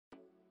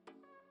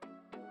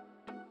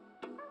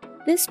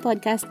This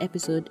podcast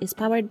episode is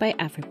powered by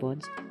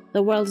AfriPods,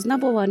 the world's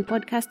 #1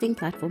 podcasting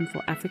platform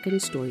for African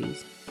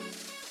stories.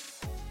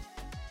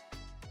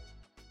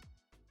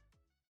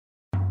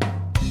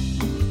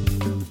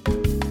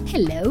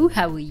 Hello,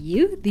 how are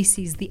you? This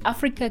is the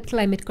Africa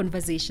Climate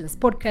Conversations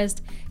podcast,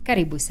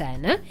 Karibu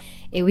Sana,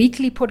 a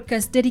weekly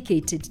podcast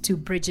dedicated to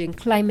bridging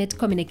climate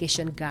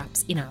communication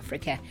gaps in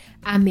Africa.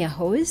 I'm your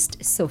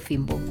host, Sophie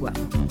Mbogwa.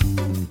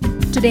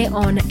 Today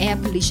on Air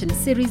Pollution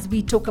series,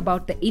 we talk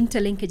about the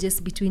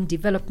interlinkages between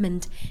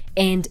development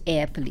and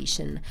air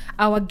pollution.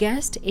 Our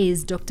guest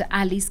is Dr.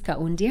 Alice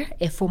Kaudia,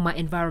 a former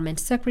Environment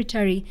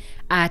Secretary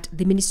at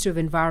the Ministry of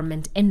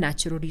Environment and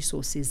Natural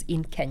Resources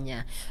in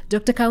Kenya.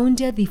 Dr.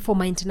 Kaudia, the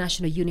former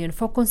International Union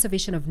for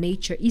Conservation of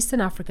Nature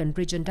Eastern African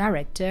Region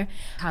Director,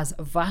 has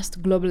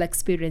vast global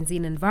experience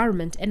in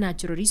environment and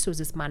natural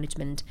resources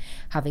management,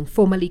 having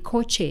formerly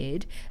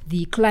co-chaired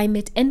the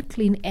Climate and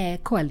Clean Air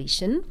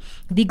Coalition,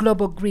 the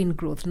Global Green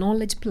Growth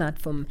Knowledge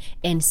Platform,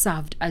 and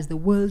served as the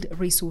World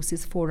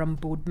Resources Forum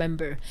board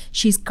member.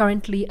 She is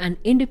currently an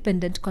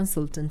independent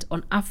consultant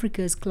on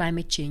Africa's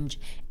climate change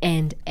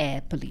and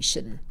air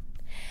pollution.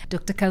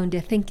 Dr.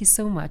 Kaudia, thank you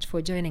so much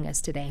for joining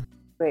us today.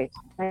 Great,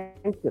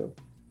 thank you.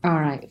 All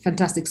right,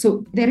 fantastic.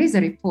 So there is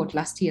a report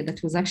last year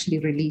that was actually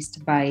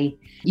released by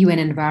UN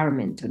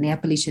Environment on air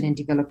pollution and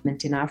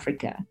development in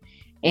Africa.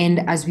 And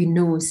as we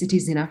know,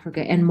 cities in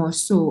Africa, and more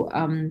so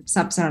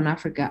Sub-Saharan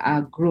Africa,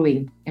 are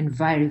growing and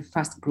very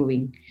fast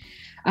growing.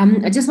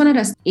 I just wanted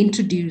us to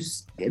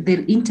introduce the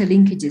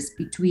interlinkages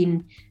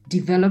between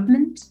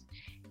development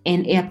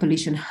and air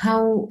pollution.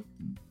 How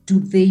do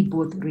they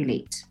both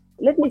relate?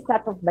 Let me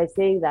start off by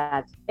saying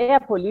that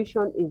air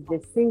pollution is the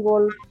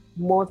single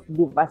most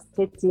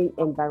devastating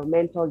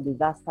environmental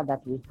disaster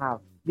that we have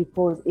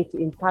because it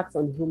impacts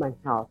on human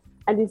health.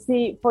 And you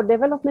see, for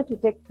development to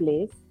take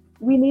place,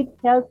 we need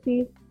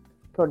healthy,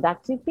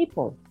 productive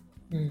people.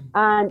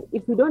 And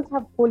if we don't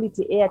have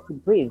quality air to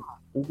breathe,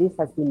 and this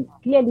has been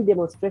clearly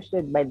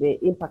demonstrated by the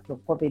impact of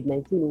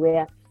COVID-19,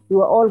 where we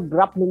were all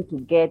grappling to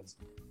get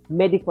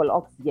medical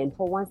oxygen.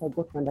 For once, I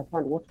got to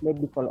understand what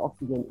medical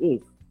oxygen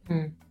is.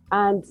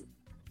 And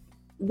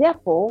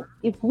therefore,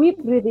 if we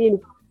breathe in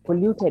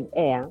polluted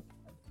air,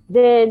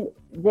 then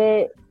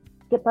the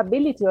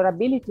capability or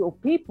ability of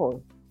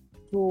people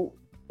to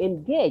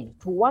engage,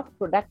 to work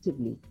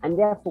productively, and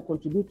therefore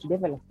contribute to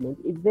development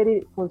is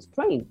very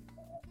constrained.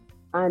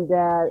 And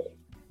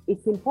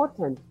it's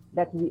important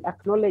that we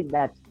acknowledge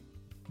that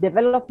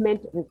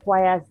development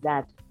requires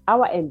that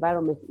our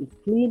environment is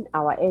clean,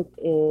 our air,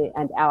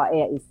 and our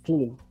air is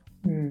clean.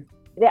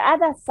 The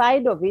other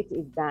side of it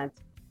is that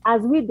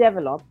as we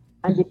develop,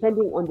 and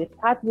depending on the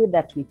pathway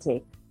that we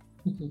take,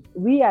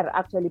 we are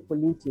actually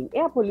polluting.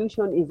 Air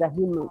pollution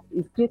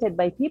is created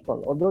by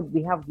people, although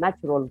we have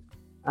natural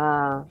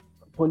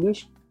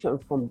pollution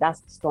from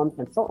dust storms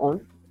and so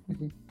on.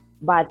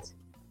 But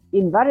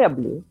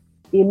invariably,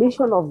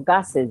 emission of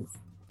gases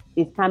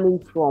is coming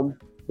from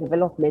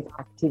development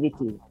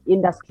activities,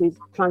 industries,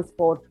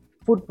 transport,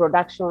 food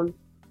production,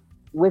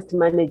 waste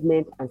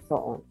management, and so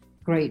on.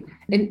 Great.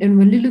 And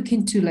when you look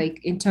into,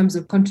 in terms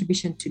of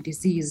contribution to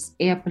disease,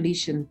 air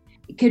pollution,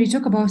 can you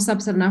talk about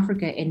Sub-Saharan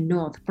Africa and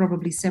North,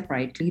 probably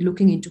separately,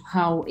 looking into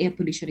how air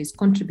pollution is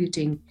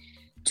contributing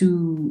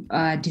to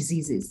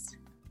diseases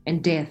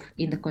and death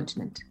in the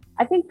continent?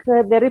 I think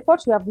the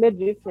report you have made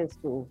reference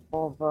to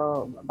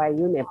by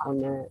UNEP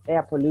on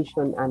air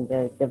pollution and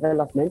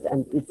development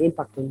and its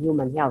impact on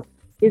human health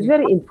is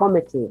very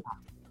informative.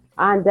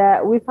 And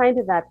we find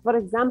that, for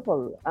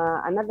example,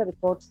 another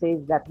report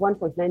says that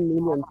 1.9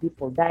 million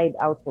people died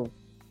out of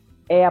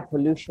air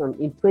pollution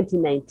in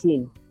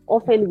 2019.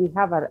 Often we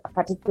have a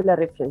particular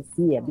reference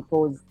here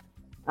because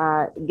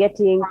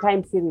getting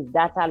time series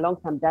data,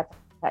 long-term data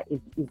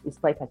is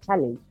quite a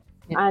challenge.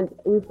 Yeah. And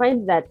we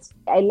find that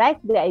I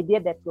like the idea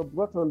that you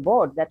brought on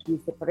board that we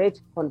separate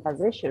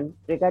conversation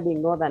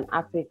regarding Northern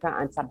Africa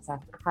and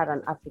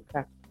Sub-Saharan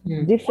Africa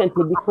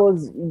differently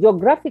because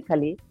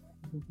geographically,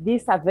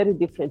 these are very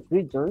different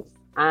regions.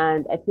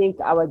 And I think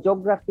our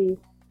geography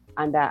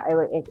and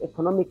our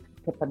economic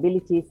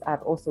capabilities are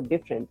also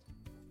different.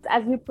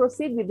 As we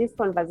proceed with this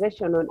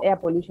conversation on air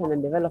pollution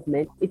and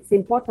development, it's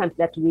important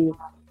that we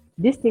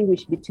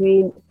distinguish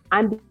between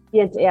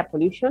ambient air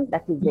pollution,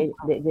 that is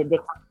the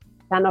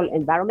external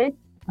environment,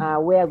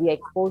 where we are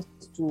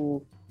exposed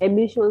to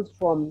emissions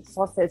from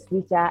sources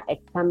which are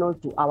external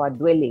to our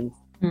dwellings,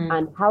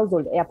 and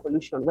household air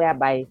pollution,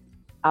 whereby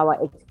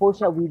our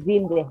exposure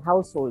within the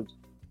household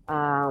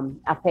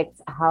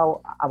affects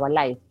our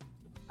life.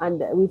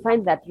 And we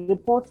find that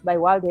reports by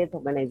World Health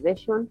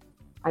Organization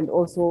and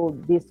also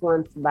these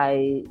ones by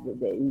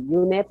the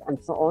UNEP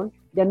and so on.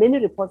 There are many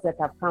reports that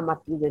have come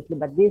up recently,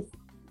 but this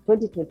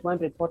 2021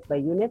 report by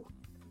UNEP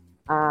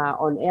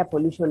on air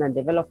pollution and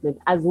development,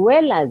 as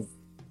well as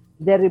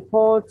the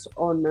report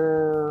on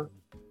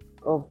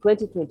of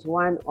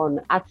 2021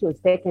 on actions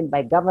taken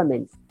by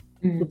governments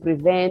to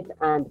prevent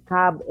and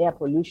curb air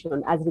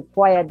pollution as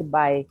required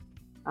by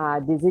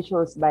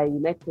decisions by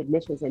United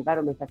Nations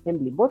Environment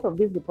Assembly. Both of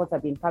these reports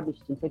have been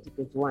published in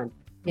 2021.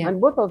 Yeah. And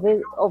both of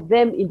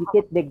them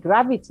indicate the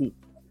gravity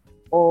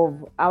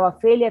of our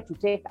failure to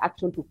take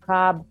action to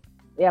curb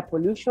air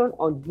pollution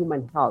on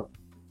human health,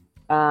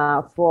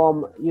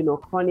 from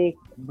chronic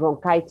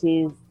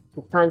bronchitis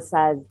to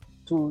cancers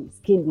to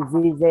skin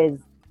diseases.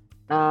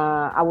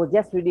 I was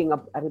just reading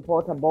a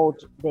report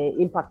about the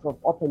impact of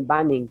open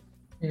burning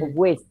of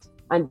waste,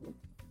 and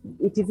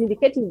it is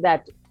indicating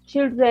that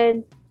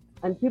children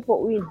and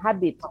people who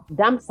inhabit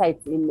dump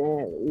sites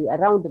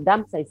around the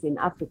dump sites in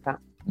Africa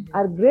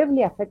are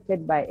gravely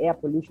affected by air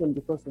pollution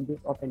because of this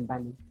open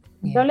burning.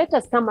 Yeah. Now let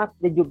us come up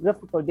to the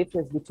geographical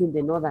difference between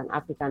the Northern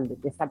Africa and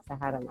the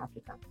Sub-Saharan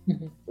Africa.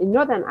 In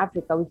Northern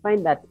Africa, we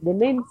find that the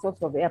main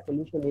source of air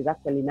pollution is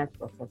actually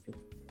natural sources,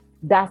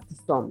 dust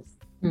storms,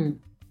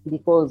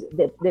 because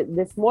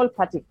the small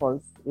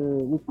particles,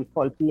 which we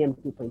call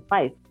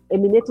PM2.5,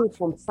 emanating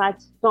from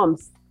such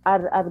storms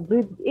are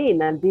breathed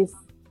in, and this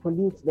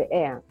pollutes the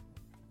air.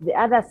 The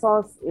other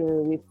source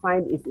we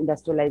find is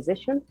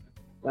industrialization,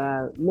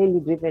 mainly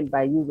driven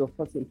by use of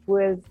fossil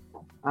fuels,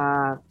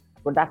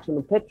 production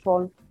of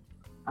petrol,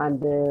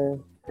 and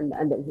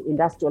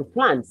industrial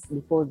plants,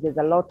 because there's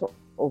a lot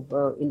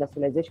of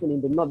industrialization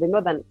in the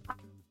Northern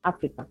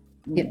Africa,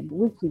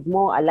 which is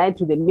more aligned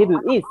to the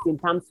Middle East in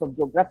terms of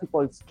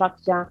geographical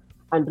structure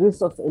and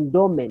resource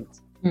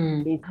endowment.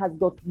 It has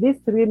got these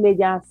three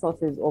major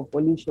sources of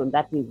pollution,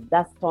 that is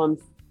dust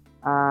storms,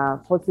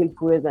 fossil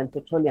fuels and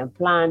petroleum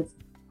plants,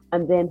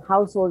 and then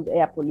household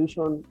air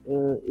pollution.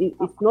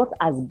 It's not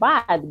as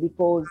bad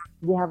because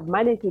they have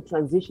managed to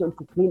transition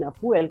to cleaner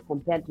fuel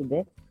compared to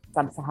the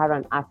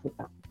Sub-Saharan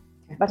Africa.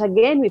 But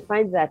again, we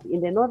find that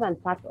in the northern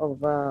part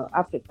of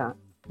Africa,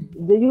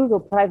 the use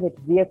of private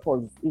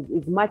vehicles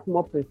is much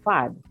more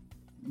preferred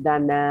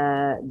than in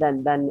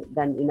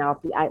our.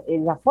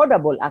 It's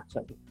affordable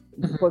actually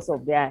because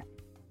of their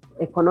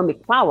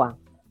economic power.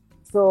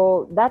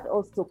 So that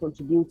also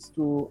contributes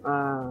to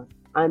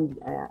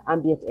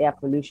ambient air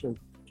pollution.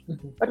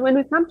 But when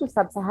we come to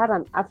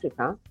Sub-Saharan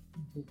Africa,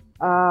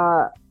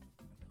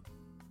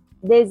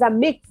 there's a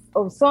mix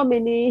of so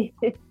many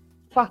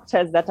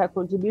factors that are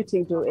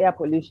contributing to air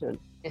pollution.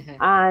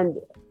 And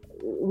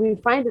we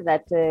find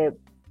that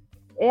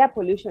air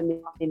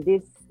pollution in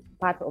this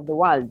part of the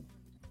world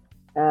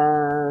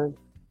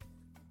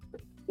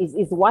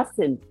is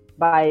worsened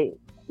by,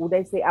 would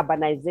I say,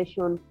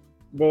 urbanization,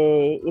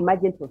 the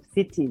emergence of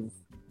cities.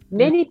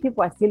 Many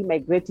people are still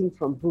migrating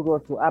from rural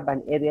to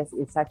urban areas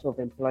in search of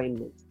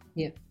employment.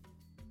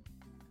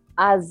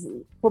 As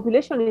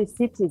population in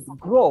cities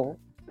grow,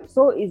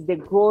 so is the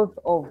growth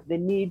of the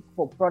need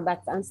for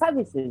products and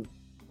services.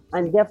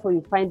 And therefore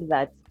you find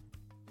that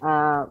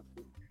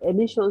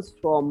emissions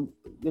from,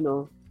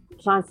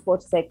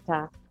 transport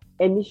sector,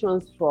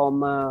 emissions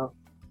from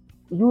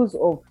use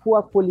of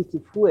poor quality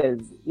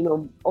fuels,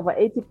 over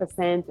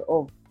 80%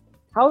 of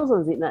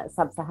households in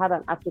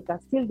Sub-Saharan Africa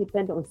still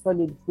depend on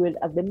solid fuel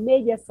as the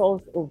major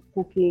source of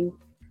cooking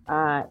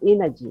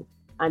energy.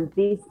 And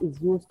this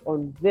is used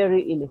on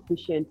very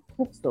inefficient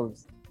cook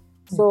stoves.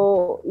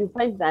 So you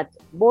find that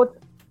both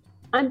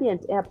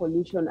ambient air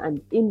pollution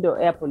and indoor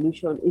air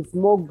pollution is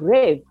more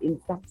grave in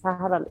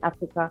Sub-Saharan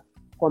Africa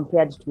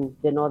compared to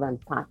the northern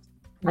part.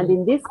 And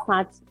in this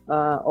part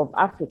of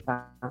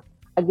Africa,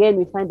 again,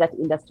 we find that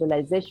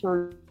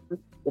industrialization,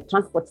 the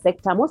transport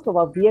sector, most of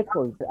our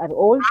vehicles are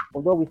old,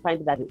 although we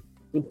find that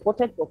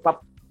imported,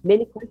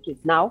 many countries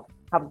now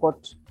have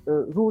got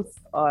rules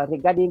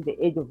regarding the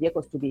age of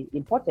vehicles to be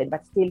imported,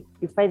 but still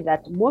you find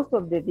that most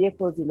of the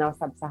vehicles in our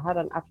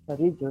Sub-Saharan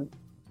Africa region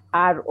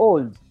are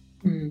old,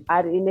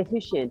 are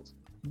inefficient,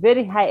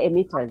 very high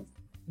emitters,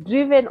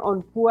 driven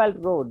on poor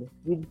road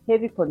with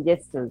heavy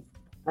congestions,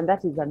 and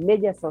that is a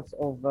major source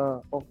of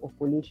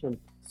pollution.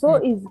 So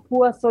is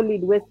poor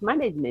solid waste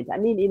management. I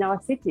mean, in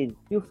our cities,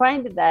 you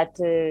find that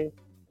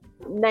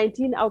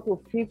 19 out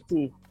of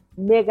 50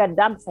 mega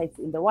dump sites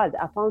in the world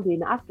are found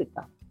in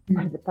Africa,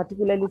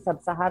 particularly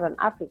Sub-Saharan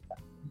Africa.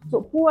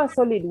 So poor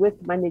solid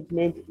waste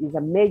management is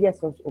a major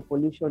source of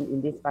pollution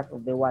in this part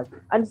of the world.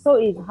 And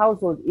so is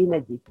household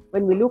energy.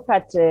 When we look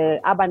at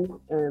urban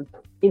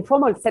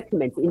informal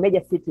settlements in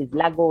major cities,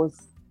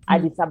 Lagos,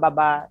 Addis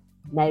Ababa,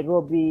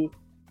 Nairobi,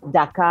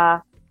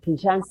 Dakar,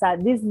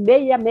 Kinshasa, these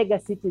major mega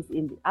cities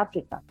in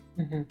Africa,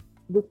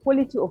 the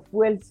quality of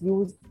fuels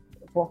used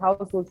for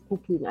household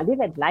cooking and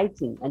even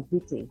lighting and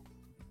heating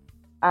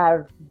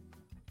are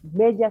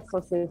major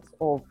sources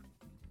of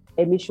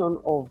emission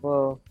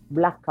of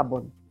black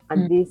carbon.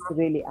 And this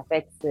really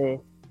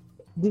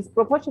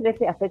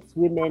disproportionately affects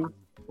women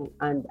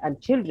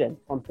and children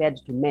compared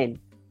to men.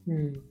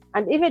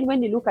 And even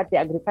when you look at the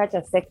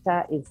agriculture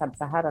sector in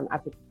Sub-Saharan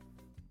Africa,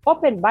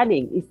 open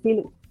burning is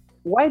still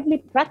widely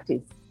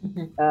practiced,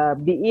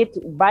 be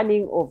it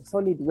burning of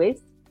solid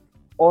waste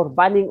or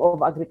burning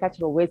of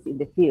agricultural waste in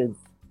the fields.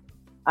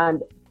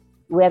 And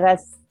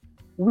whereas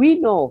we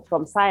know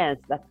from science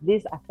that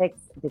this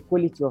affects the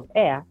quality of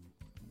air,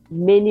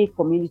 many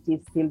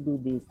communities still do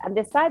this. And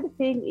the sad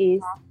thing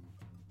is,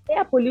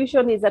 air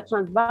pollution is a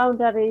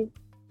transboundary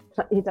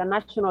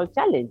international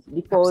challenge,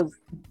 because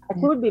I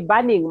could be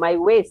burning my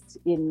waste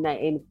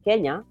in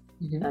Kenya,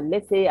 and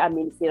let's say I'm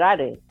in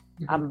Sirare,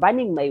 I'm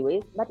burning my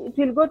waste, but it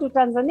will go to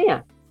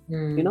Tanzania,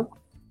 you know.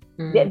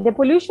 The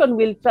pollution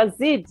will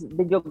transit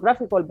the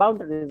geographical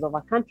boundaries of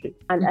a country,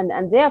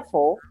 and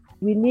therefore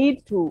we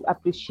need to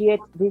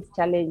appreciate this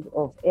challenge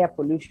of air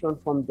pollution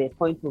from the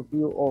point of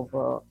view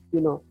of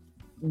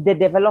the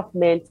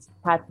development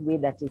pathway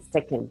that is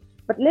taken.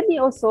 But let me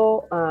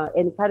also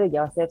encourage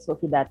ourselves,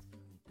 Sophie, that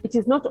it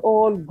is not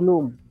all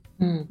gloom,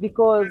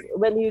 because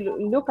when you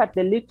look at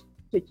the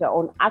literature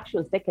on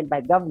actions taken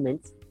by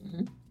governments,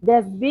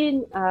 there's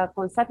been a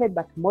concerted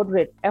but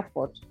moderate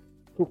effort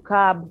to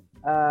curb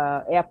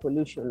air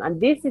pollution. And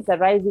this is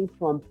arising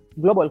from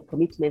global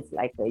commitments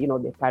like,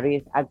 the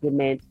Paris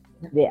Agreement,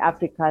 the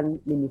African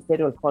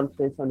Ministerial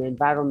Conference on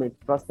Environment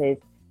Process,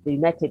 the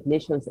United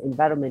Nations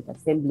Environment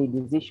Assembly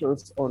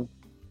decisions on,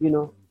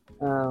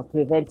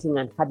 preventing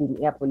and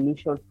curbing air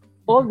pollution.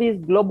 All these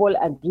global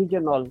and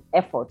regional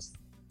efforts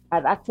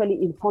are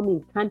actually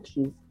informing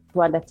countries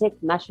to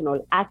undertake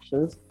national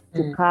actions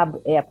to curb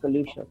air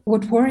pollution.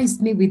 What worries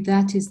me with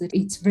that is that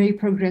it's very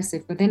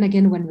progressive. But then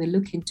again, when we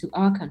look into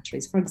our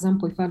countries, for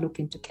example, if I look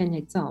into Kenya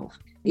itself,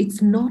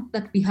 it's not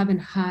that we haven't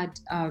had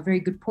very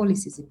good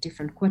policies in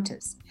different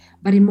quarters,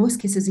 but in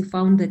most cases, we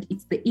found that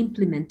it's the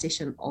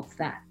implementation of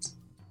that.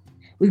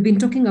 We've been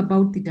talking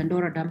about the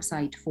Dandora dam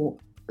site for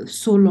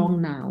so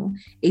long now.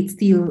 It's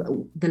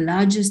still the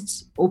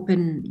largest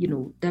open,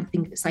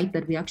 dumping site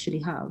that we actually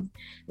have.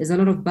 There's a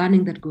lot of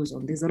burning that goes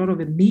on. There's a lot of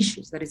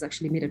emissions that is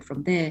actually emitted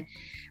from there.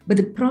 But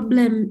the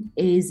problem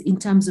is in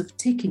terms of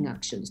taking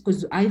actions,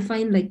 because I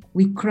find like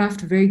we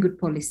craft very good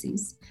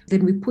policies,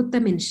 then we put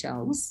them in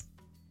shells,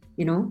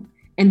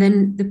 and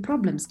then the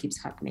problems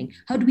keeps happening.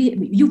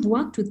 You've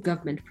worked with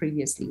government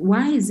previously.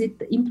 Why is it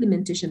the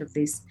implementation of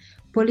these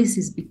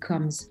policies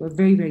becomes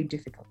very, very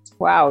difficult?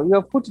 Wow,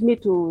 you've put me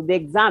to the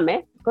exam,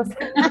 because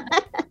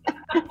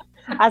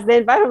as the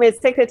environment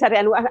secretary,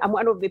 and I'm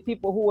one of the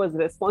people who was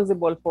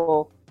responsible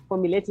for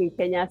formulating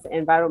Kenya's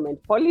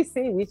environment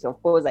policy, which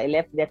of course I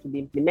left there to be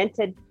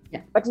implemented.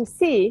 Yeah. But you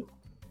see,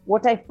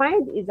 what I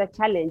find is a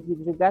challenge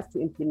with regards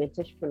to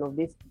implementation of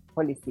these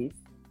policies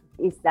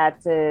is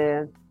that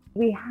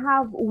we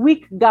have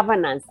weak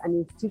governance and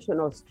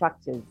institutional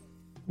structures.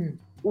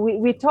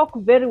 We talk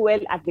very well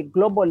at the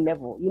global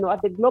level.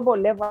 At the global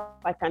level,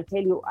 I can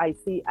tell you, I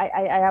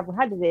have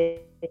had the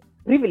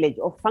privilege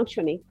of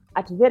functioning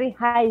at very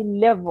high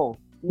level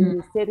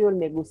ministerial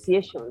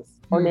negotiations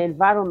on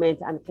environment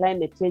and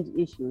climate change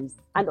issues,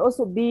 and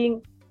also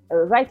being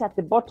right at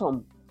the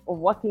bottom of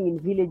working in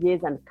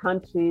villages and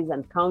countries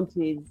and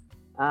counties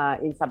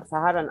in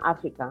Sub-Saharan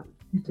Africa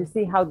to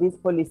see how these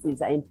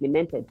policies are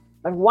implemented.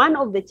 But one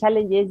of the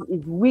challenges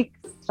is weak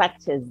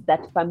structures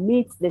that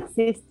permits the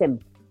system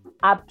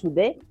up to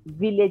the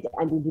village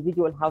and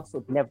individual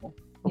household level.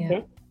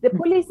 Okay, the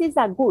policies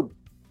are good.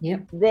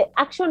 The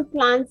action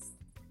plans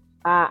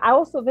are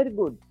also very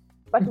good,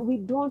 but we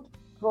don't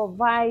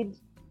provide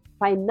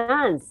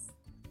finance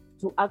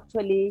to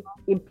actually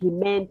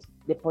implement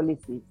the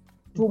policies,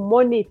 to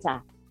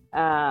monitor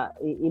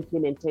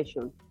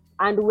implementation.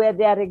 And where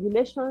there are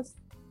regulations,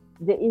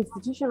 the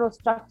institutional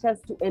structures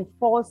to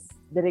enforce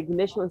the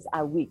regulations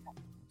are weak.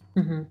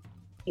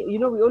 We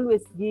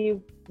always give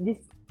this,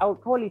 I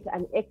would call it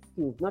an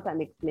excuse, not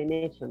an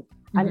explanation,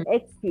 an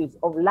excuse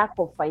of lack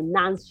of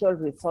financial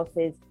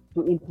resources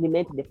to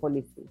implement the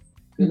policies,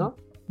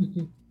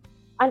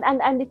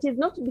 And it is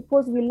not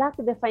because we lack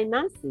the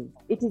finances.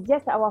 It is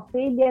just our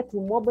failure to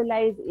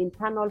mobilize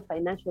internal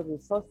financial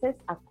resources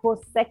across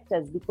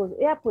sectors, because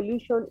air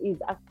pollution is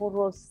a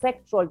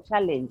cross-sectoral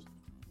challenge,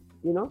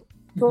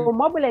 So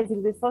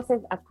mobilizing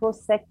resources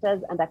across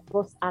sectors and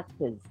across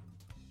actors.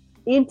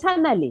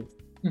 Internally,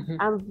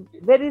 I'm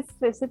very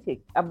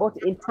specific about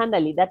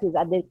internally, that is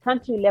at the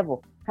country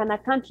level. Can a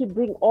country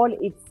bring all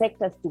its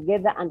sectors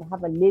together and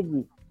have a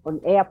levy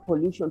on air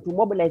pollution to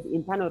mobilize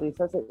internal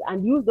resources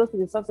and use those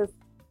resources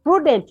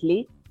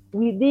prudently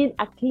within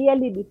a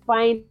clearly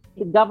defined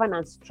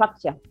governance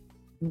structure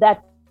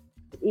that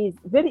is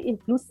very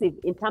inclusive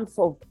in terms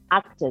of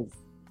actors,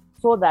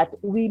 so that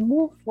we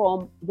move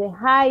from the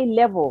high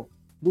level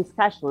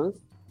discussions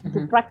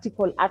to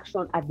practical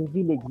action at the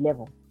village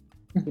level,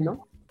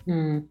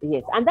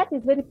 Yes, and that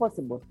is very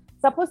possible.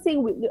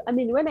 Supposing,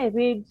 when I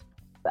read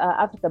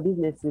Africa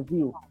Business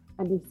Review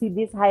and you see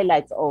these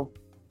highlights of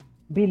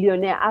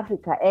billionaire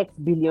Africa X,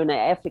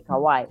 billionaire Africa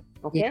Y,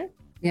 okay?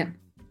 Yeah.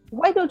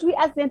 Why don't we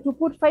ask them to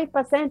put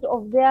 5%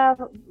 of their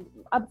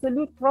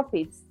absolute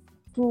profits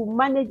to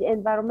manage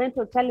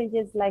environmental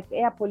challenges like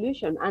air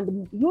pollution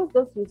and use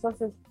those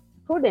resources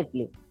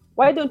prudently?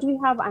 Why don't we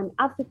have an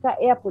Africa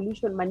Air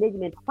Pollution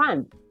Management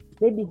Fund,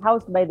 maybe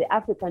housed by the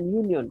African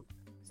Union,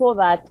 so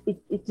that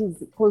it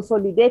is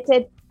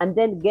consolidated and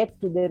then gets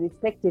to the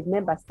respective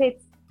member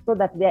states so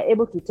that they are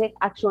able to take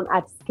action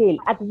at scale,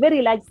 at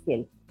very large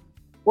scale.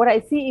 What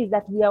I see is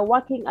that we are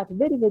working at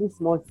very, very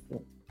small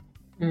scale.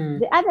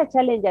 The other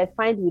challenge I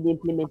find with the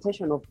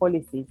implementation of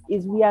policies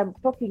is we are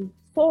talking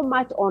so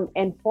much on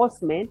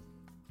enforcement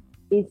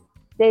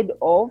instead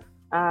of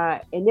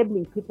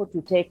enabling people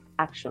to take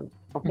action.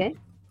 Okay.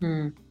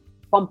 Mm.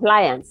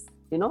 Compliance,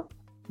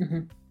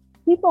 Mm-hmm.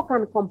 people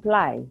can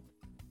comply.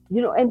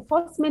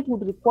 Enforcement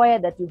would require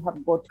that you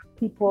have got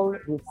people,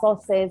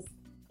 resources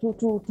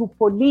to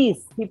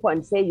police people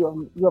and say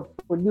you have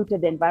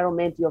polluted the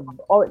environment, you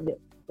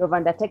have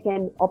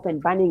undertaken open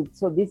burning,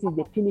 so this is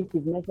the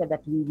punitive measure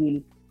that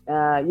we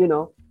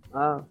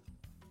will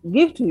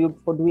give to you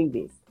for doing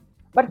this.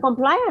 But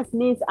compliance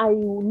means I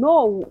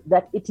know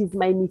that it is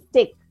my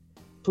mistake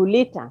to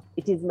litter,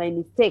 it is my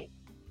mistake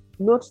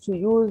not to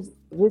use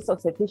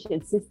resource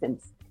efficient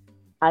systems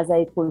as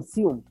I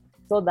consume,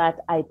 so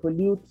that I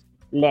pollute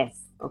less.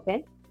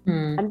 Okay.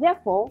 And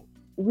therefore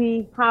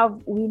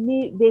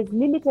there's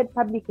limited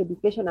public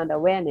education and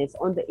awareness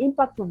on the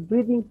impact of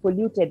breathing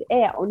polluted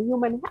air on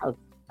human health.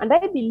 And I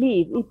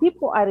believe if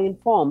people are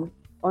informed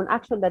on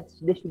action that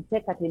they should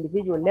take at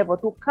individual level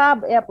to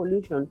curb air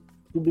pollution,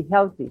 to be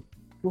healthy,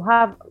 to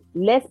have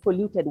less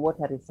polluted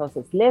water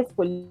resources, less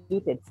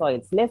polluted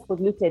soils, less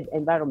polluted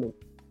environment,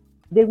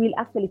 they will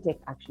actually take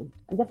action.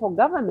 And therefore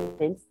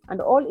governments and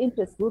all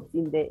interest groups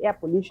in the air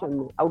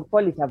pollution, I would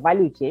call it a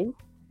value chain,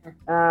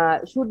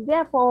 should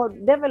therefore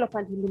develop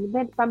and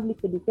implement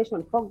public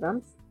education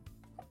programs,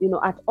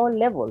 at all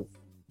levels,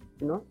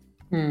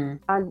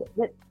 And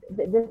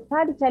the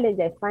third challenge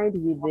I find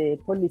with the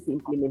policy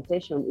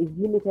implementation is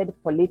limited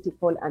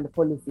political and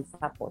policy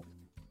support.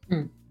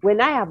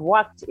 When I have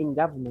worked in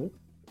government,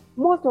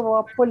 most of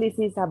our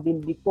policies have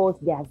been because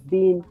there has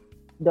been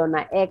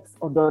donor X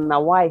or donor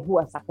Y who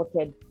has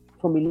supported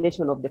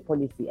formulation of the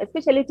policy.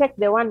 Especially take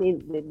the one in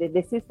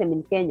the system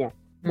in Kenya,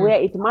 where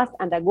it must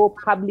undergo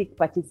public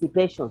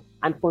participation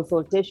and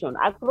consultation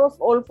across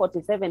all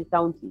 47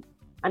 counties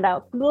and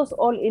across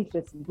all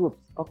interest groups.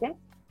 Okay,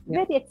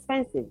 very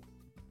expensive.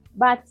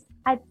 But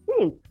I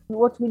think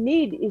what we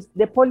need is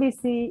the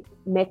policy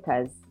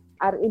makers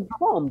are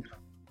informed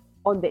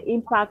on the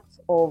impact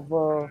of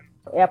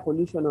air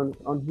pollution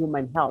on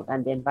human health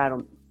and the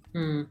environment.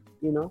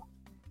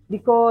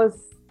 Because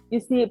you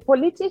see,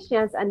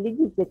 politicians and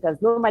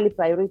legislators normally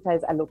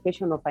prioritize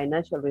allocation of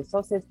financial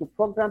resources to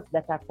programs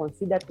that are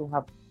considered to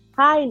have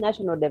high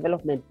national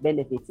development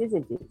benefits,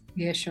 isn't it?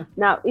 Yeah, sure.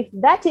 Now, if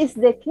that is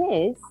the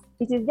case,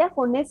 it is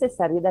therefore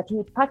necessary that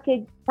we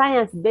package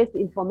science-based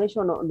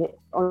information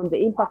on the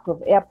impact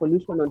of air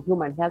pollution on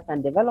human health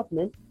and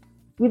development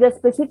with a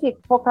specific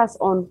focus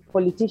on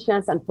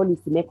politicians and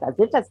policymakers.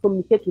 Let us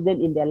communicate to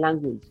them in their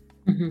language.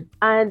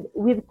 And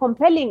with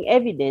compelling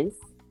evidence,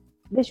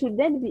 they should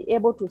then be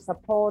able to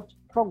support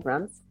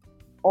programs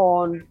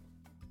on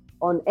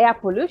air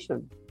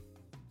pollution,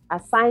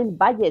 assign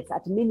budgets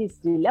at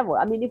ministry level.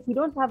 I mean, if we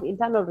don't have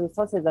internal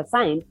resources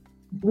assigned,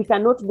 we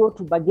cannot go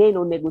to bargain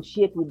or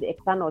negotiate with the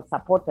external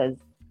supporters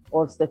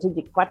or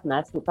strategic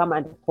partners to come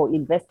and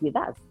co-invest with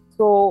us.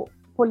 So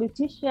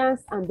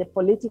politicians and the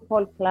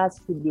political class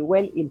should be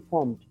well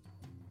informed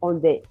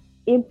on the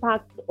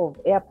impact of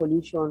air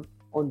pollution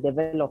on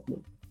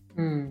development.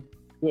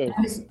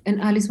 Yes.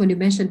 Alice, when you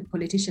mentioned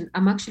politician,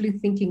 I'm actually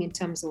thinking in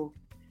terms of,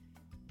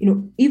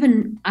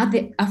 even at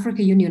the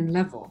African Union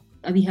level,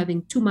 are we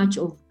having too much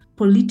of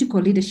political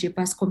leadership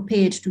as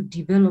compared to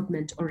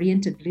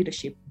development-oriented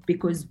leadership?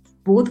 Because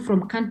both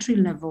from country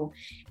level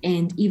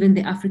and even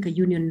the African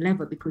Union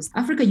level, because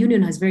African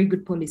Union has very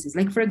good policies.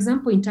 Like, for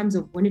example, in terms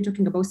of when you're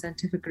talking about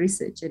scientific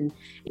research and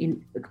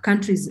in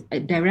countries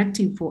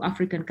directing for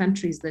African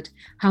countries that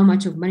how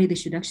much of money they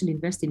should actually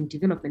invest in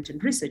development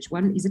and research,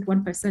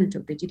 1%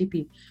 of the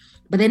GDP.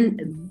 But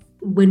then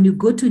when you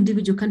go to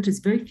individual countries,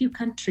 very few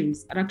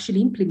countries are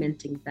actually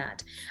implementing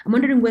that. I'm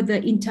wondering whether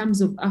in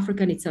terms of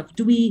Africa itself,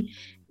 do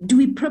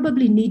we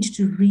probably need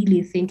to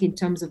really think in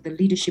terms of the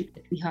leadership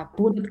that we have,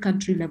 both at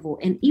country level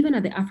and even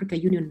at the African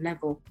Union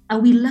level? Are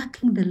we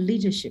lacking the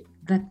leadership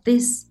that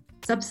this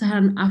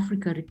Sub-Saharan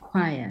Africa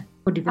require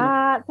for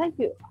development? Thank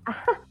you.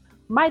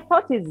 My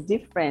thought is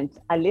different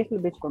a little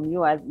bit from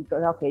yours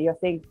because, okay, you're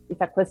saying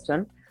it's a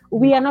question.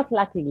 We are not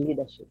lacking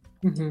leadership.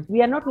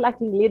 We are not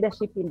lacking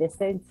leadership in the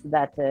sense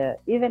that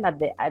even at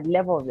the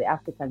level of the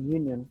African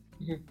Union,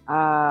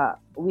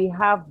 we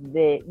have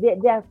there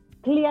are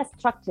clear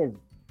structures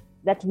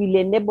that will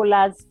enable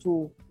us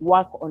to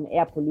work on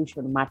air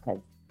pollution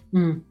matters.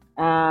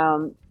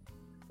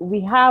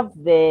 We have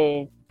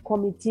the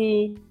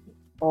Committee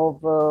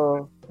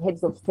of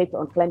Heads of State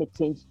on Climate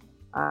Change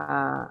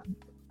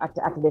at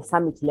the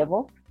summit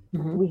level.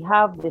 We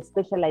have the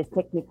Specialized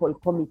Technical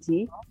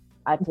Committee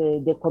at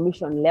the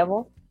Commission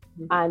level.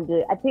 And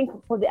I think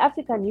for the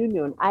African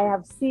Union, I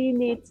have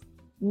seen it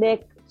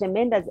make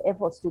tremendous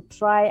efforts to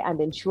try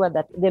and ensure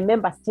that the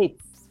member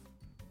states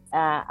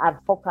are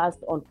focused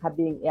on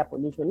curbing air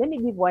pollution. Let me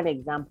give one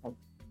example.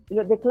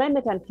 The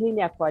Climate and Clean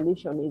Air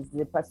Coalition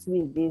is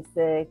pursuing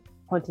this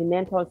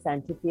continental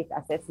scientific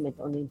assessment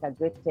on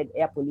integrated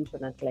air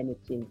pollution and climate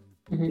change.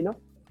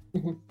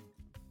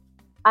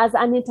 As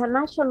an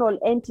international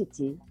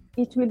entity,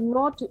 it will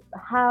not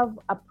have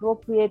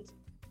appropriate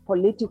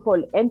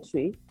political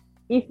entry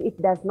if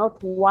it does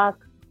not work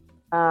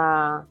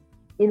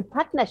in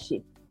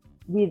partnership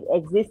with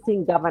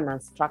existing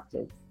governance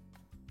structures.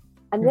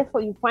 And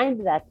therefore, you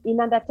find that in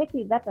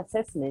undertaking that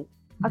assessment,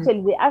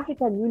 actually the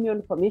African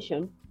Union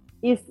Commission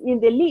is in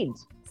the lead,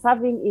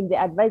 serving in the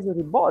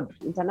advisory board,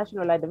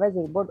 international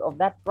advisory board of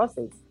that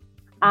process,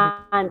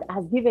 and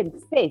has given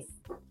space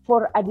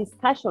for a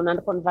discussion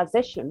and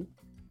conversation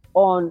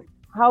on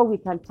how we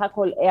can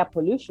tackle air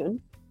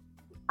pollution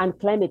and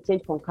climate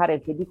change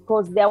concurrently,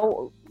 because there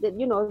are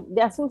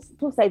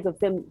two sides of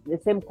the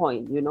same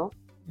coin,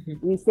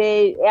 We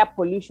say air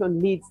pollution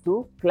leads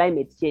to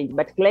climate change,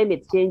 but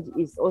climate change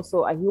is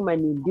also a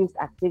human-induced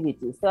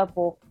activity. So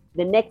therefore,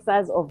 the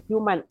nexus of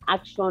human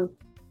action,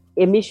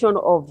 emission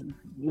of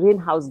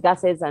greenhouse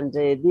gases and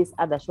these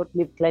other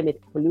short-lived climate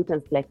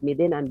pollutants like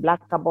methane and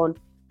black carbon,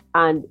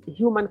 and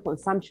human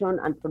consumption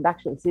and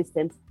production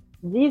systems,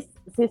 these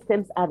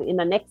systems are in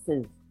a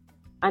nexus.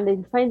 And I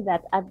find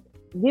that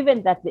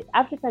given that the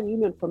African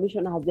Union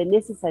Commission has the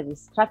necessary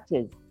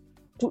structures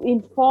to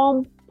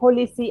inform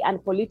policy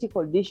and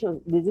political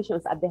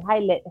decisions at the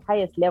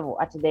highest level,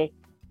 at the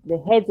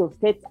heads of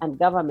states and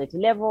government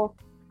level,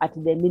 at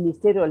the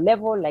ministerial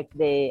level, like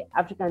the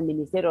African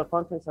Ministerial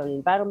Conference on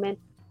Environment,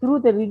 through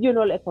the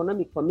regional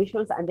economic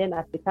commissions, and then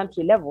at the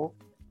country level,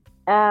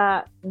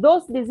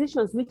 those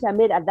decisions which are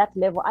made at that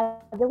level are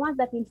the ones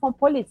that inform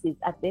policies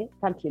at the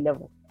country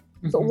level.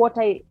 So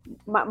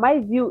my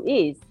view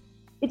is,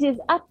 it is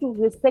up to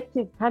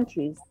respective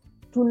countries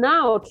to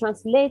now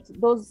translate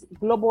those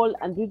global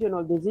and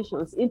regional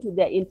decisions into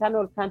their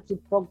internal country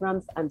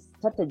programs and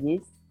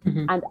strategies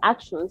and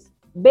actions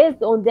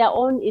based on their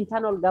own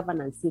internal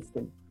governance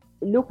system.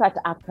 Look at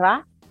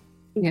Accra.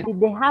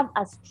 They have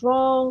a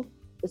strong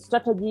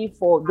strategy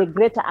for the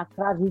greater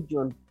Accra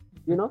region,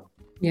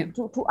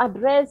 to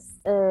address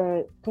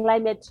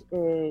climate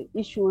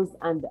issues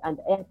and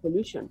air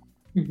pollution.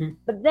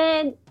 But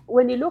then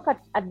when you look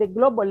at the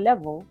global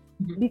level,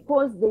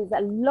 because there's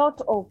a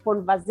lot of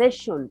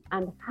conversation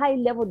and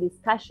high-level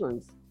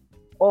discussions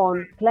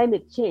on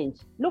climate change,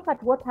 look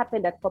at what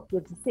happened at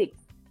COP26.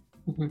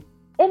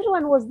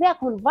 Everyone was there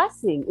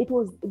conversing. It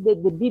was the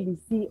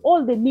BBC,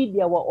 all the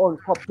media were on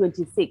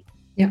COP26.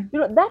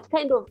 That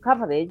kind of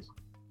coverage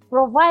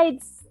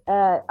provides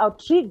or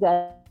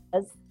triggers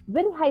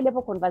very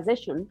high-level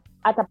conversation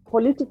at a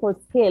political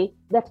scale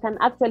that can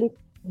actually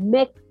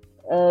lead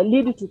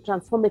to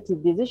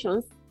transformative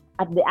decisions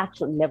at the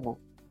action level.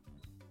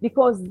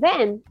 Because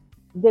then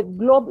the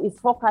globe is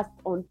focused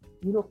on,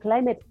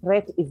 climate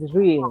threat is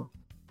real.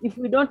 If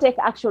we don't take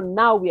action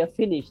now, we are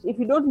finished. If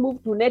we don't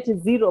move to net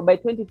zero by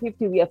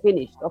 2050, we are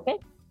finished, okay?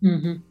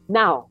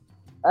 Now,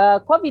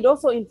 COVID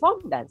also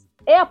informed us.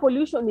 Air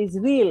pollution is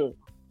real.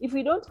 If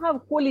we don't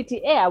have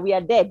quality air, we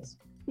are dead.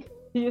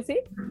 You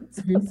see?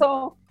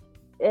 So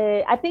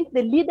I think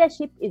the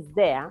leadership is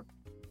there.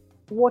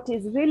 What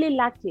is really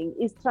lacking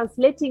is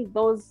translating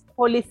those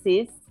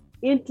policies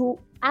into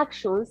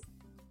actions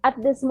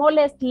at the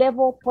smallest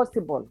level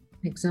possible.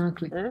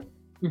 Exactly.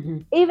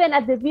 Even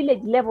at the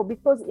village level,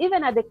 because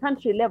even at the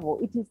country level,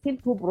 it is still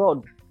too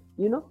broad.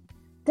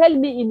 Tell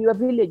me in your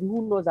village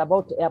who knows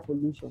about air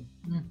pollution.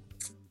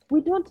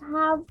 We don't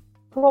have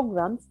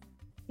programs,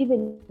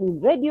 even in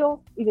radio,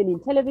 even in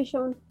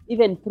television,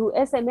 even through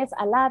SMS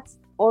alerts,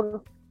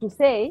 or to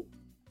say,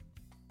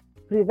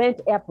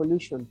 prevent air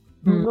pollution.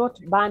 Do not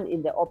burn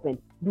in the open.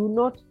 Do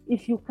not,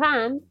 if you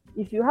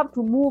have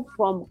to move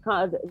from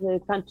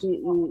the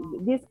country,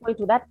 this point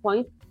to that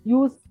point,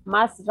 use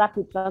mass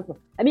rapid transport.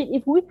 I mean,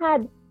 if we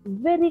had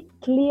very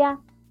clear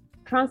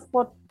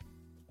transport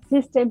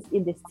systems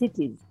in the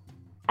cities,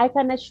 I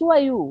can assure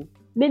you,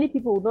 many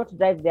people would not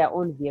drive their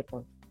own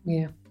vehicles.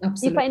 Yeah,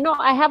 absolutely. If I know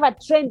I have a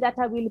train that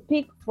I will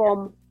pick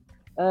from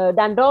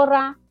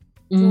Dandora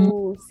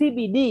to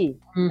CBD,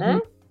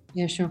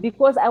 yeah, sure.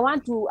 Because I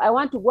want to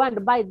go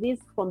and buy this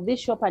from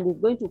this shop and it's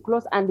going to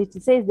close, and it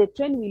says the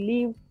train will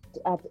leave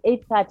at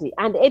 8:30,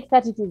 and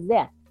 8:30 it is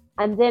there,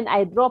 and then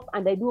I drop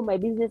and I do my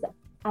business.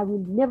 I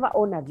will never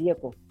own a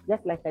vehicle,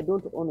 just like I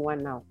don't own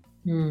one now.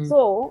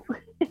 So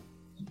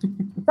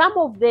some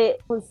of the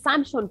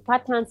consumption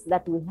patterns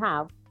that we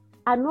have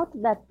are not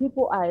that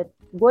people are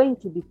going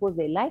to because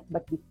they like,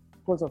 but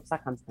because of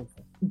circumstances.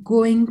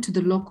 Going to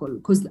the local,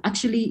 because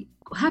actually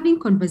having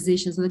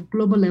conversations at the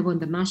global level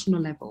and the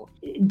national level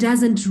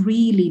doesn't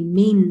really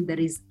mean there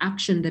is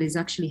action that is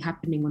actually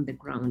happening on the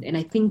ground. And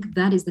I think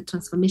that is the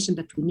transformation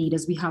that we need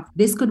as we have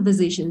these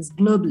conversations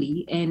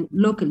globally and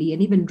locally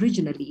and even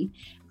regionally,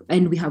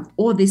 and we have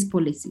all these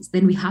policies,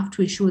 then we have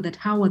to ensure that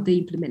how are they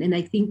implemented. And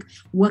I think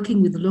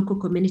working with the local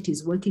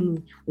communities,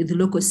 working with the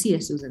local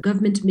CSOs and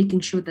government,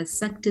 making sure that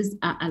sectors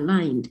are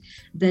aligned,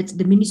 that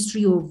the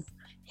Ministry of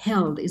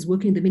Health is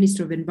working with the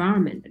Ministry of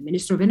Environment, the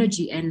Ministry of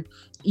Energy, and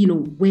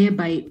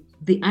whereby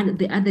the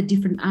other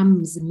different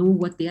arms know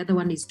what the other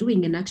one is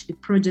doing, and actually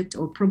project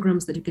or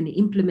programs that you can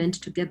implement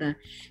together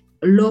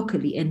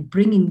locally and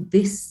bringing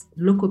this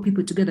local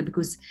people together,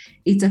 because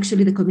it's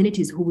actually the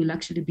communities who will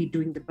actually be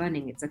doing the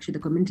burning. It's actually the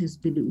communities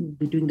who will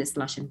be doing the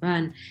slash and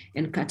burn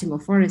and cutting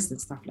of forests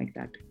and stuff like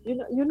that.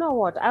 You know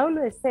what? I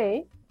always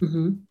say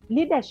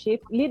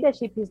leadership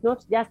is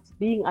not just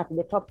being at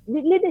the top.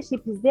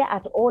 Leadership is there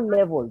at all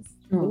levels,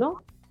 you know?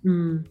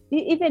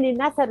 Even in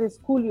nursery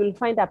school, you'll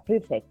find a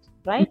prefect,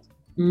 right?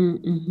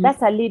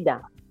 That's a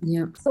leader.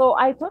 Yeah. So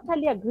I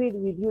totally agree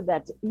with you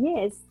that,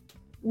 yes,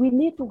 we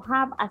need to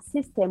have a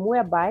system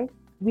whereby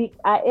we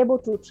are able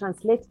to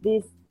translate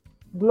these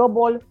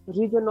global,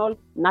 regional,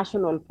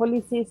 national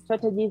policies,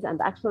 strategies, and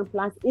action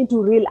plans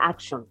into real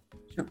action,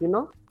 you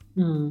know?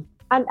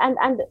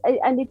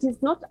 And it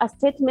is not a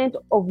statement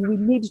of we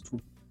need to.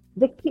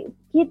 The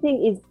key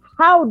thing is,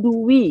 how do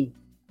we?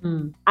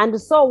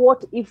 And so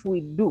what if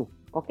we do?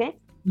 Okay?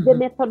 The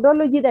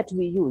methodology that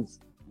we use,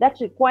 that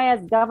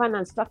requires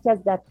governance structures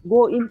that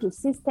go into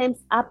systems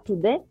up to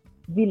the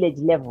village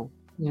level.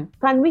 Yeah.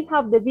 Can we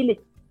have the village?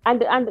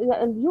 And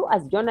you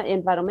as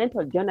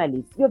environmental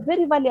journalists, you're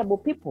very valuable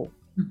people.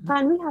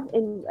 Can we have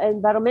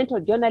environmental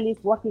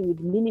journalists working with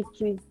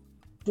ministries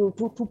to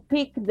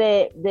pick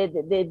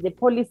the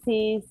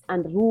policies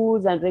and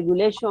rules and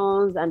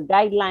regulations and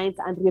guidelines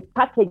and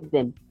repackage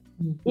them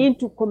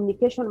into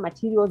communication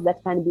materials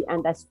that can be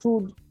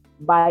understood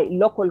by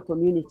local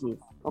communities?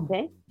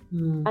 Okay.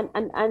 And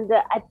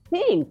I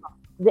think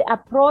the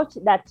approach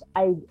that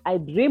I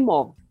dream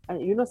of,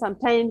 you know,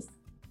 sometimes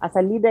as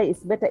a leader,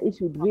 it's better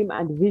if you dream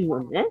and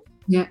vision.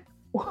 Yeah.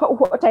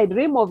 What I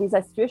dream of is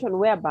a situation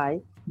whereby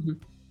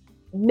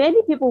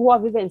many people who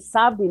have even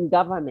served in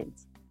government,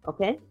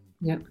 okay,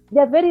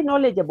 they're very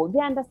knowledgeable. They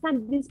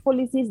understand these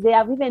policies. They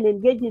have even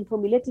engaged in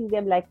formulating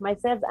them, like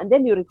myself. And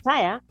then you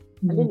retire,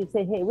 and then you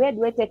say, hey, where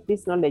do I take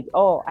this knowledge?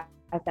 Oh,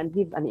 I can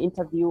give an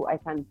interview. I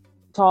can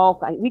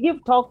talk. We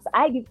give talks.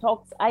 I give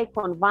talks. I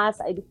converse.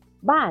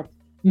 But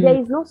there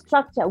is no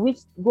structure which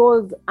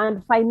goes,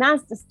 and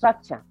financed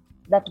structure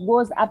that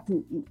goes up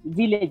to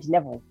village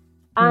level.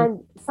 And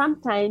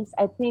sometimes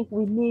I think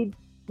we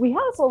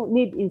also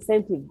need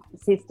incentive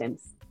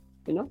systems,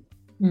 you know.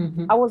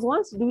 I was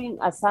once doing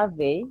a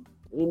survey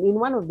in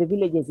one of the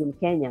villages in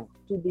Kenya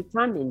to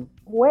determine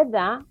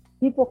whether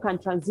people can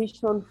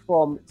transition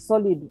from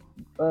solid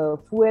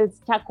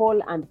fuels,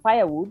 charcoal and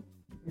firewood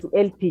to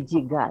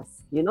LPG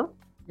gas, you know.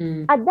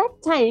 At that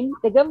time,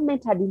 the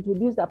government had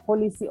introduced a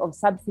policy of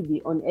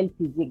subsidy on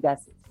LPG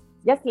gases,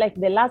 just like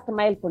the last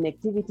mile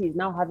connectivity is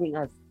now having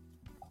us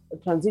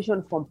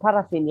transition from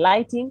paraffin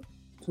lighting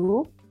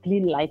to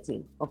clean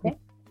lighting. Okay.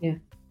 Yeah.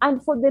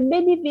 And for the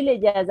many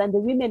villagers and the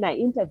women I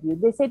interviewed,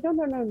 they said,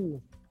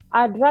 no.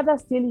 I'd rather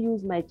still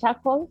use my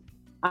charcoal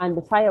and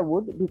the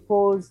firewood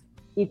because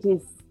it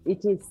is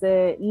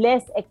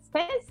less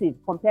expensive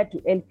compared to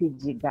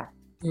LPG gas.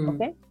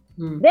 Okay.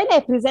 Then I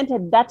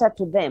presented data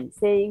to them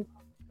saying,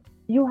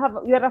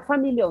 you're a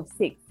family of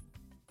 6.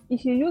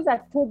 If you use a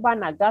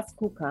 2-burner gas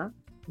cooker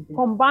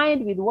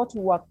combined with what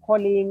we are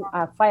calling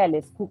a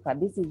fireless cooker,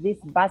 this is this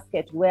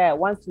basket where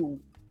once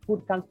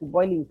food comes to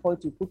boiling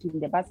point, you put it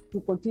in the basket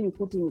to continue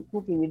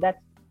cooking with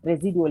that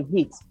residual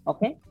heat.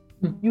 Okay,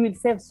 you will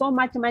save so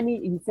much money,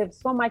 you will save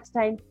so much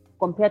time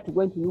compared to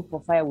going to look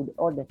for firewood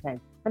all the time.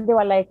 And they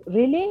were like,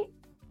 really?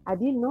 I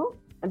didn't know.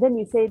 And then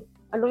we said,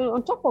 and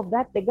on top of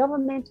that, the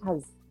government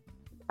has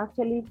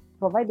actually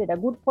provided a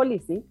good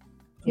policy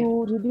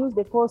to reduce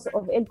the cost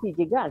of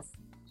LPG gas.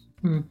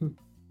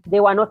 They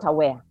were not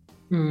aware.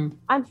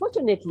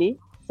 Unfortunately,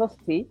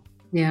 Sophie,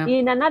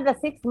 in another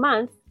 6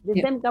 months, the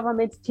same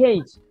government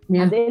changed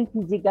and the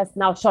LPG gas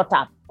now shot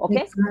up.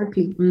 Okay.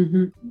 Exactly.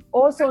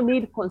 Also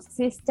need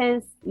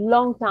consistent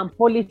long-term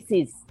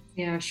policies.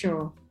 Yeah,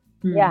 sure.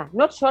 Yeah,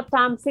 not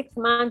short-term, 6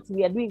 months,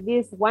 we are doing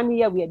this, 1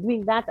 year, we are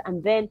doing that.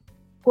 And then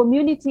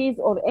communities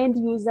or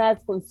end users,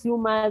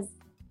 consumers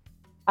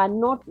are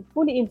not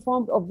fully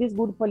informed of these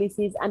good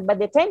policies. And by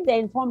the time they're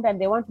informed and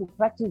they want to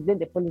practice, then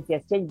the policy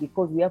has changed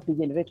because we have to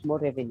generate more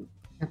revenue.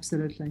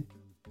 Absolutely.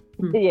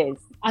 Yes.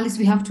 Alice,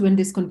 we have to end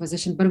this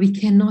conversation, but we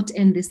cannot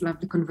end this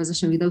lovely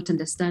conversation without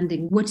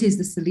understanding what is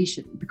the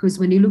solution. Because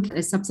when you look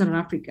at Sub-Saharan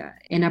Africa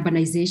and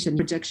urbanization,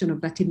 projection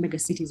of 13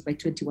 megacities by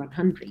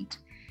 2100,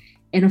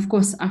 and of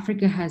course,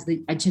 Africa has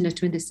the Agenda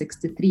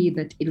 2063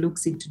 that it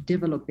looks into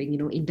developing,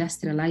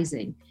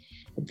 industrializing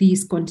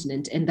this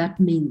continent, and that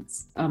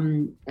means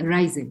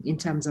rising in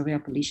terms of air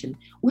pollution.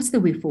 What's the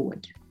way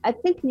forward? I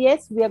think,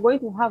 yes, we are going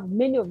to have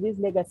many of these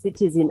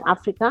megacities in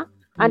Africa.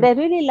 And I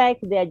really like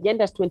the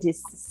Agenda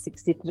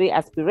 2063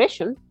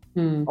 aspiration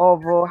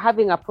of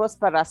having a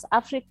prosperous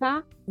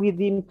Africa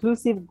with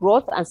inclusive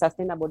growth and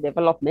sustainable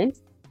development.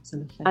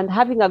 Absolutely. And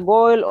having a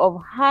goal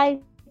of high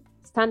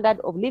standard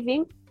of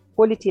living,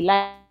 quality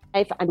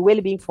life, and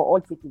well-being for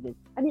all citizens.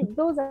 I mean,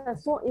 those are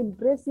so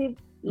impressive,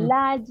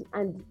 large,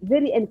 and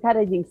very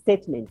encouraging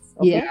statements.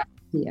 Okay?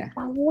 Yeah.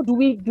 But what do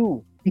we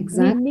do?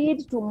 Exactly. We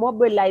need to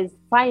mobilize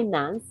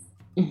finance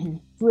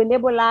to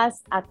enable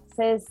us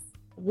access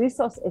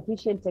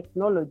resource-efficient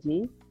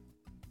technology,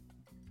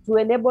 to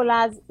enable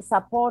us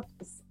support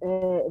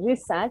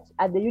research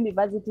at the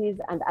universities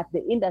and at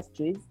the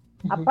industries,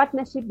 a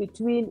partnership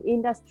between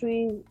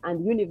industry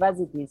and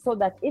universities, so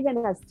that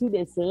even as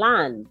students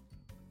learn,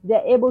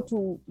 they're able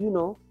to,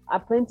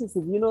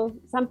 apprenticeship,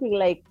 something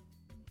like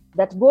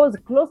that goes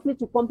closely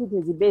to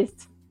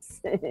competency-based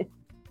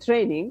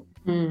training,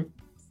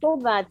 so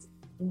that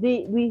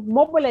we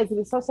mobilize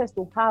resources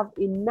to have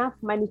enough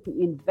money to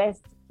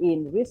invest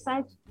in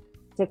research,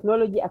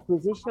 technology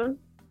acquisition,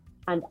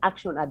 and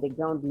action at the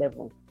ground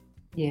level.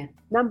 Yeah.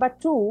 Number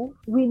two,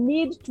 we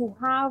need to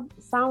have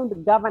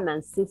sound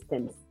governance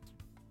systems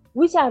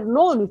which are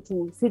known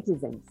to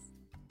citizens.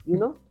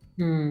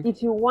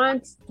 If you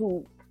want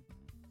to,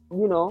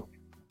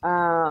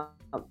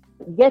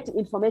 get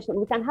information,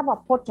 we can have a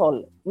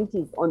portal which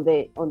is on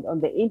the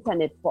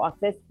internet for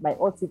access by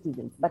all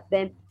citizens, but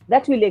then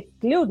that will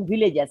exclude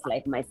villagers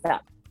like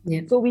myself.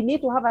 Yeah. So we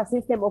need to have a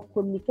system of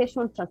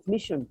communication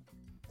transmission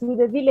to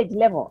the village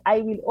level.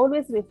 I will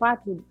always refer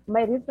to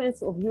my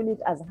reference of unit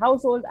as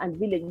household and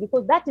village,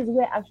 because that is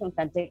where action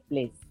can take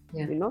place.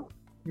 Yeah.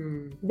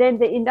 Then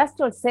the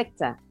industrial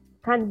sector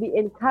can be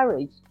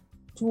encouraged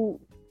to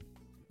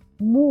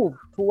move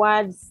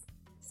towards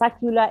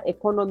circular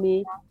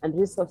economy and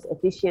resource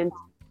efficient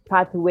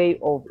pathway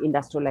of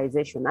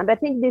industrialization. And I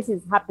think this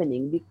is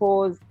happening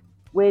because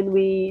when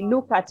we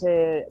look at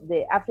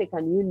the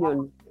African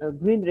Union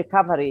Green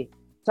Recovery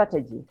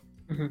Strategy,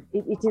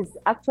 it is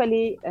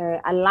actually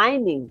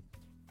aligning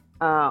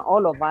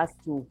all of us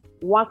to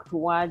work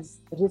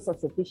towards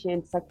resource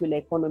efficient circular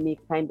economy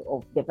kind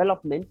of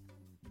development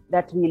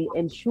that will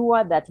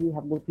ensure that we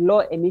have got low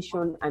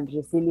emission and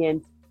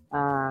resilient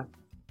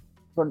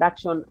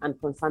production and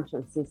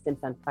consumption systems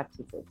and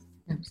practices.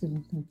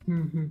 Absolutely.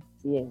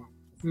 Yes.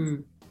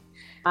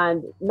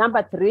 And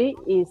number three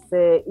is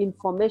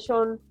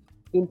information.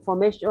 I've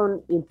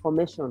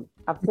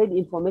said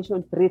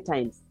information 3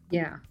 times.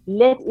 Yeah.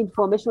 Let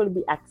information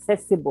be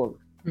accessible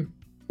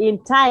in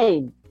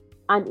time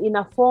and in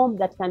a form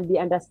that can be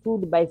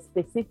understood by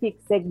specific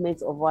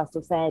segments of our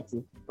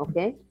society.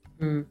 Okay.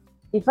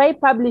 If I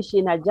publish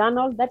in a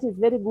journal, that is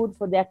very good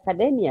for the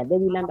academia. They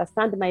will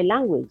understand my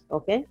language.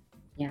 Okay.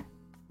 Yeah.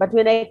 But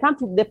when I come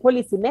to the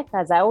policy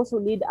makers, I also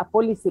need a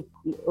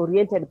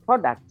policy-oriented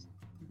product.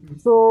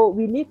 So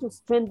we need to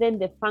strengthen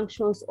the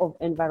functions of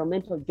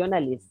environmental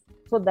journalists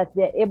so that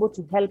they're able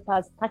to help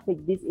us package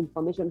this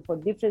information for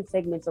different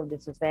segments of the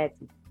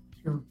society.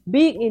 Sure.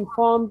 Being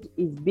informed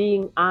is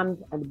being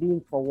armed and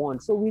being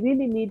forewarned. So we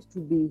really need to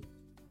be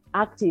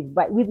active,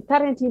 but with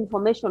current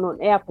information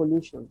on air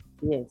pollution.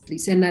 Yes.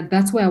 Please. And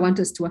that's where I want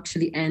us to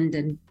actually end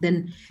and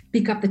then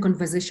pick up the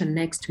conversation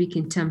next week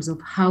in terms of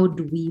how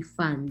do we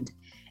fund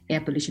air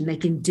pollution,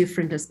 like in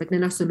different aspects,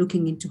 and also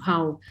looking into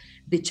how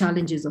the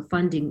challenges of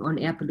funding on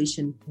air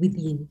pollution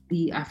within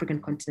the African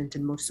continent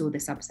and more so the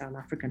Sub-Saharan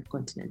African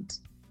continent.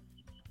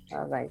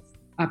 All right.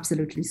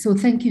 Absolutely. So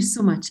thank you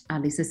so much,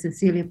 Alice. I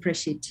sincerely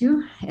appreciate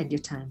you and your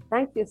time.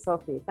 Thank you,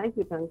 Sophie. Thank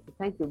you.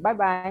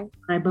 Bye-bye. All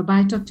right,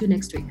 bye-bye. Talk to you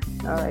next week.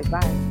 All right,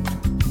 bye.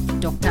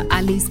 Dr.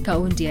 Alice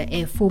Kaudia,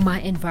 a former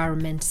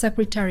Environment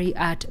Secretary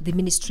at the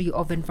Ministry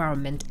of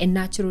Environment and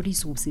Natural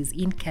Resources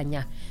in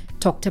Kenya,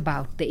 talked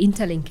about the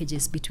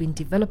interlinkages between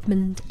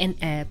development and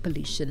air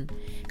pollution.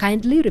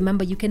 Kindly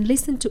remember you can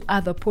listen to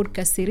other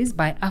podcast series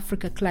by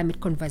Africa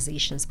Climate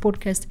Conversations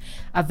podcast,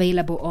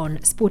 available on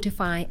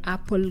Spotify,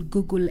 Apple,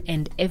 Google,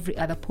 and every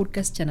other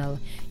podcast channel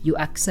you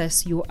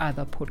access your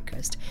other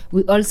podcast.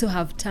 We also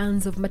have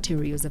tons of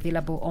materials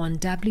available on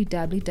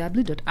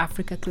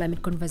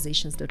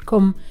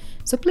www.africaclimateconversations.com,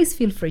 so please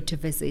feel free to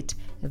visit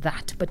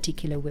that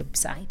particular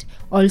website.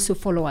 Also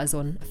follow us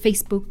on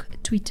Facebook,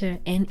 Twitter,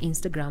 and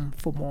Instagram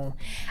for more.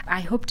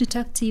 I hope to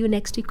talk to you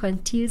next week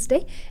on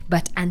Tuesday,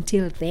 but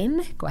until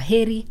then,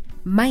 kwaheri.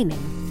 My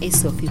name is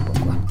Sophie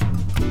Bokwa.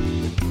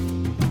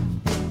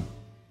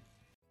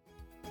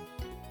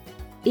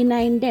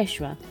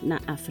 Inaendeshwa na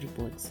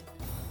AfriPods.